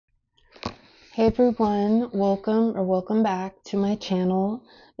Hey everyone, welcome back to my channel.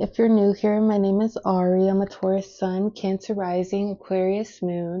 If you're new here, my name is Ari. I'm a Taurus Sun, Cancer Rising, Aquarius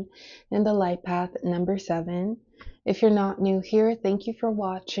Moon, in the light path number 7. If you're not new here, thank you for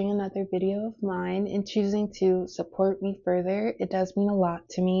watching another video of mine and choosing to support me further. It does mean a lot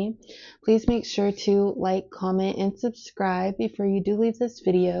to me. Please make sure to like, comment, and subscribe before you do leave this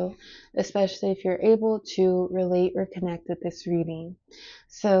video, especially if you're able to relate or connect with this reading.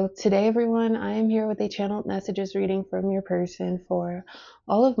 So today, everyone, I am here with a channeled messages reading from your person for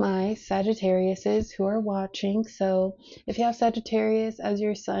all of my Sagittariuses who are watching. So if you have Sagittarius as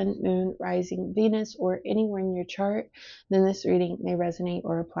your sun, moon, rising, Venus, or anywhere in your chart, then this reading may resonate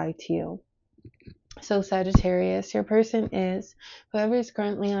or apply to you. So Sagittarius, your person is whoever is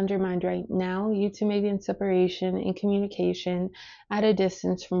currently on your mind right now. You two may be in separation, in communication, at a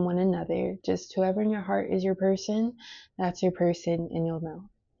distance from one another. Just whoever in your heart is your person, that's your person, and you'll know.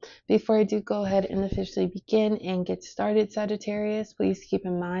 Before I do go ahead and officially begin and get started, Sagittarius, please keep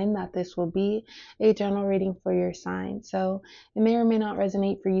in mind that this will be a general reading for your sign. So it may or may not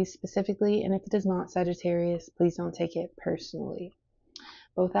resonate for you specifically, and if it does not, Sagittarius, please don't take it personally.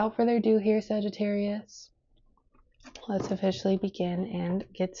 But without further ado here, Sagittarius, let's officially begin and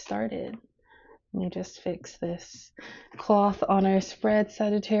get started. Let me just fix this cloth on our spread,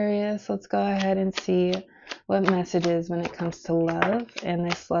 Sagittarius. Let's go ahead and see what messages when it comes to love and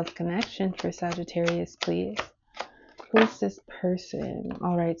this love connection for Sagittarius, please. Who's this person?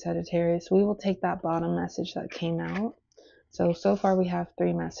 All right, Sagittarius, we will take that bottom message that came out. So far we have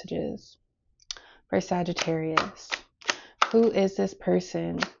 3 messages for Sagittarius. Who is this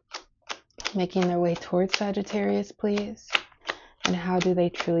person making their way towards Sagittarius, please? And how do they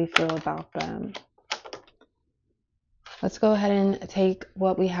truly feel about them? Let's go ahead and take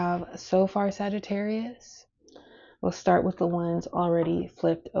what we have so far, Sagittarius. We'll start with the ones already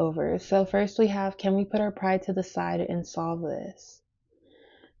flipped over. So first we have, can we put our pride to the side and solve this?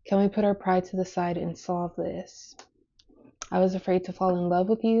 Can we put our pride to the side and solve this? I was afraid to fall in love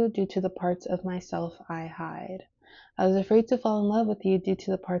with you due to the parts of myself I hide. I was afraid to fall in love with you due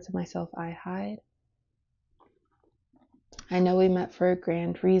to the parts of myself I hide. I know we met for a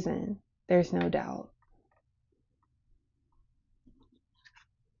grand reason. There's no doubt.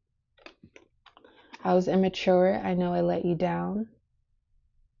 I was immature. I know I let you down.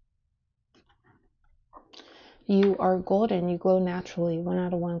 You are golden. You glow naturally. 1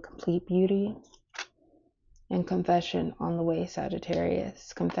 out of 1, complete beauty. And confession on the way,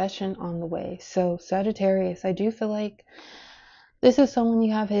 Sagittarius. Confession on the way. So Sagittarius, I do feel like this is someone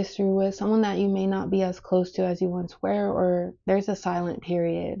you have history with, someone that you may not be as close to as you once were, or there's a silent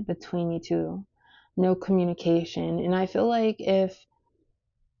period between you two. No communication. And I feel like if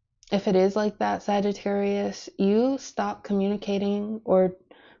it is like that, Sagittarius, you stop communicating or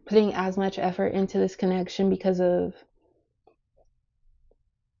putting as much effort into this connection because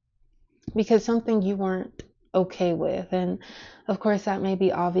something you weren't okay with. And of course that may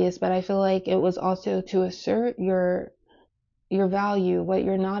be obvious, but I feel like it was also to assert your value, what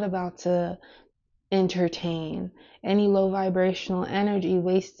you're not about to entertain. Any low vibrational energy,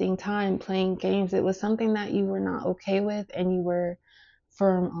 wasting time, playing games. It was something that you were not okay with, and you were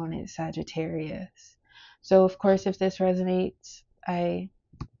firm on it, Sagittarius. So of course, if this resonates, I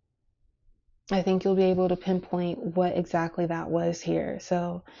think you'll be able to pinpoint what exactly that was here.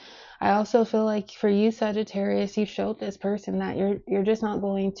 So I also feel like for you, Sagittarius, you showed this person that you're just not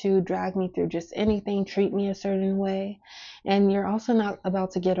going to drag me through just anything, treat me a certain way, and you're also not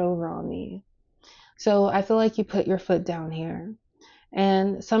about to get over on me. So I feel like you put your foot down here.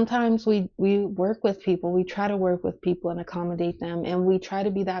 And sometimes we work with people, we try to work with people and accommodate them, and we try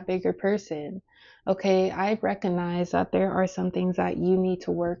to be that bigger person. Okay, I recognize that there are some things that you need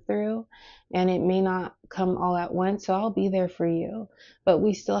to work through, and it may not come all at once, so I'll be there for you. But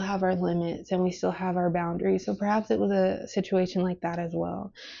we still have our limits and we still have our boundaries. So perhaps it was a situation like that as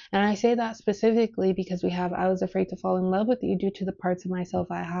well. And I say that specifically because we have, I was afraid to fall in love with you due to the parts of myself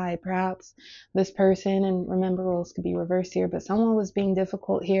I hide. Perhaps this person, and remember roles could be reversed here, but someone was being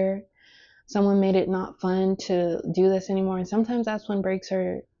difficult here. Someone made it not fun to do this anymore. And sometimes that's when breaks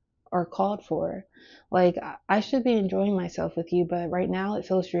are called for. Like, I should be enjoying myself with you, but right now it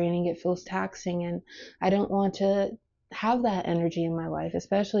feels draining, it feels taxing, and I don't want to have that energy in my life,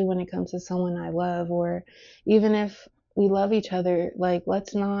 especially when it comes to someone I love. Or even if we love each other, like,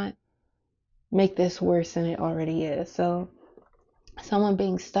 let's not make this worse than it already is. So someone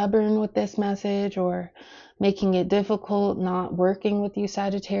being stubborn with this message or making it difficult, not working with you,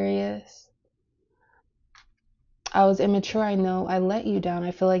 Sagittarius. I was immature. I know I let you down.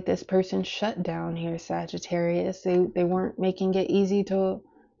 I feel like this person shut down here, Sagittarius. They weren't making it easy to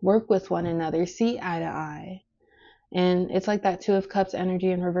work with one another, see eye to eye. And it's like that Two of Cups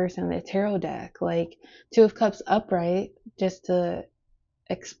energy in reverse in the tarot deck. Like Two of Cups upright, just to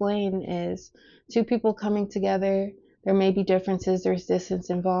explain, is two people coming together. There may be differences, there's distance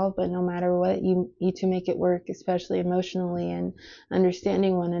involved, but no matter what, you need to make it work, especially emotionally, and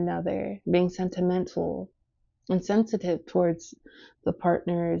understanding one another, being sentimental and sensitive towards the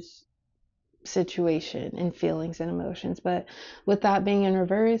partner's situation and feelings and emotions. But with that being in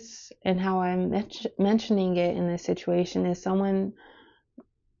reverse, and how I'm mentioning it in this situation, is someone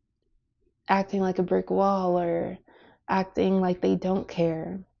acting like a brick wall or acting like they don't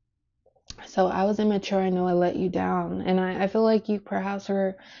care. So I was immature. I know I let you down. And I feel like you perhaps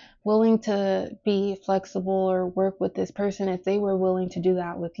were willing to be flexible or work with this person if they were willing to do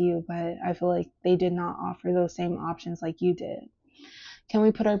that with you. But I feel like they did not offer those same options like you did. Can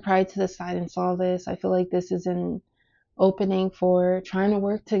we put our pride to the side and solve this? I feel like this is an opening for trying to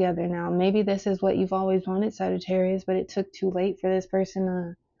work together now. Maybe this is what you've always wanted, Sagittarius, but it took too late for this person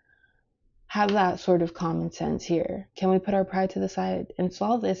to have that sort of common sense here. Can we put our pride to the side and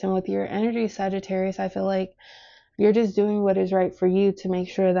solve this? And with your energy, Sagittarius, I feel like you're just doing what is right for you to make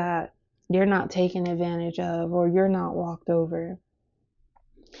sure that you're not taken advantage of or you're not walked over.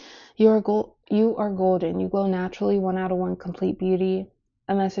 You are golden. You glow naturally, 1 out of 1, complete beauty.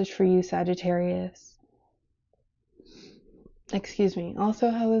 A message for you, Sagittarius. Excuse me. Also,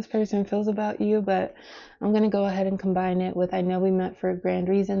 how this person feels about you, but I'm going to go ahead and combine it with, I know we met for a grand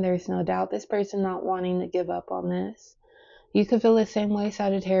reason. There's no doubt this person not wanting to give up on this. You could feel the same way,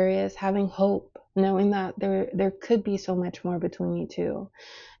 Sagittarius, having hope, knowing that there could be so much more between you two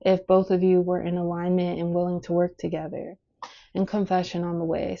if both of you were in alignment and willing to work together. And confession on the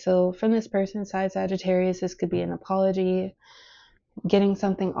way. So from this person's side, Sagittarius, this could be an apology, getting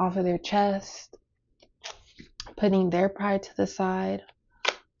something off of their chest, putting their pride to the side,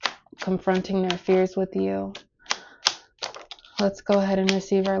 confronting their fears with you. Let's go ahead and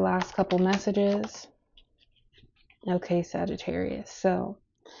receive our last couple messages. Okay, Sagittarius. So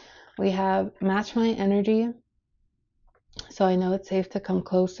we have match my energy. So I know it's safe to come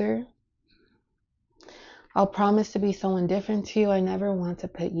closer. I'll promise to be someone different to you. I never want to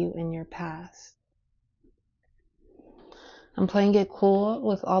put you in your past. I'm playing it cool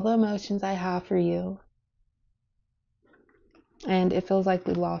with all the emotions I have for you. And it feels like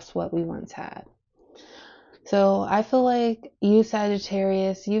we lost what we once had. So I feel like you,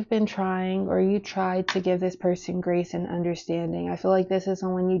 Sagittarius, you've been trying, or you tried to give this person grace and understanding. I feel like this is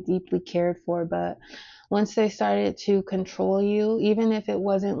someone you deeply cared for, but once they started to control you, even if it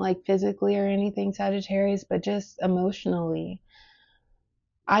wasn't like physically or anything, Sagittarius, but just emotionally,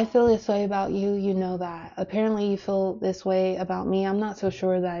 I feel this way about you. You know that. Apparently you feel this way about me. I'm not so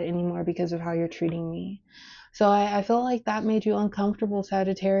sure of that anymore because of how you're treating me. So I feel like that made you uncomfortable,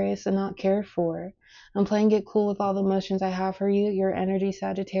 Sagittarius, and not cared for. I'm playing it cool with all the emotions I have for you. Your energy,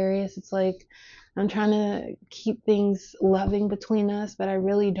 Sagittarius, it's like I'm trying to keep things loving between us, but I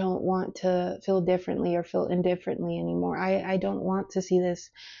really don't want to feel differently or feel indifferently anymore. I don't want to see this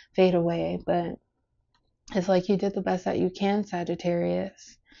fade away, but it's like you did the best that you can,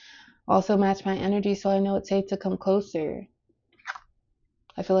 Sagittarius. Also match my energy, so I know it's safe to come closer.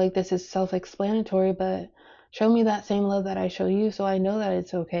 I feel like this is self-explanatory, but show me that same love that I show you, so I know that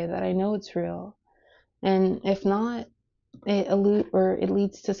it's okay, that I know it's real. And if not, it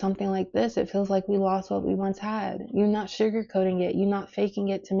leads to something like this. It feels like we lost what we once had. You're not sugarcoating it. You're not faking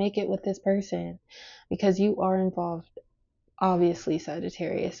it to make it with this person, because you are involved, obviously,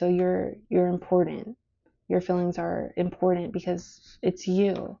 Sagittarius. So you're important. Your feelings are important because it's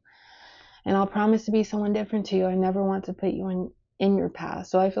you. And I'll promise to be someone different to you. I never want to put you in your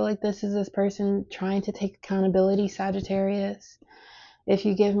past. So I feel like this is this person trying to take accountability, Sagittarius. If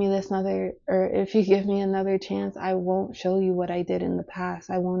you give me another chance, I won't show you what I did in the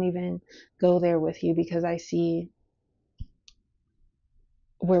past. I won't even go there with you because I see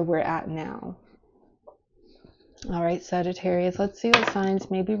where we're at now. All right, Sagittarius, let's see what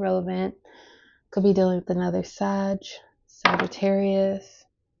signs may be relevant. Could be dealing with another Sagittarius,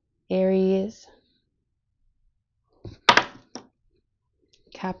 Aries,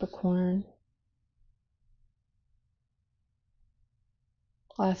 Capricorn.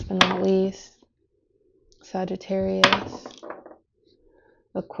 Last but not least, Sagittarius,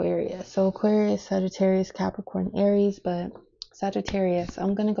 Aquarius. So Aquarius, Sagittarius, Capricorn, Aries, but Sagittarius,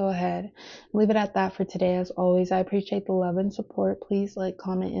 I'm going to go ahead and leave it at that for today. As always, I appreciate the love and support. Please like,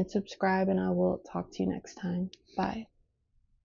 comment, and subscribe, and I will talk to you next time. Bye.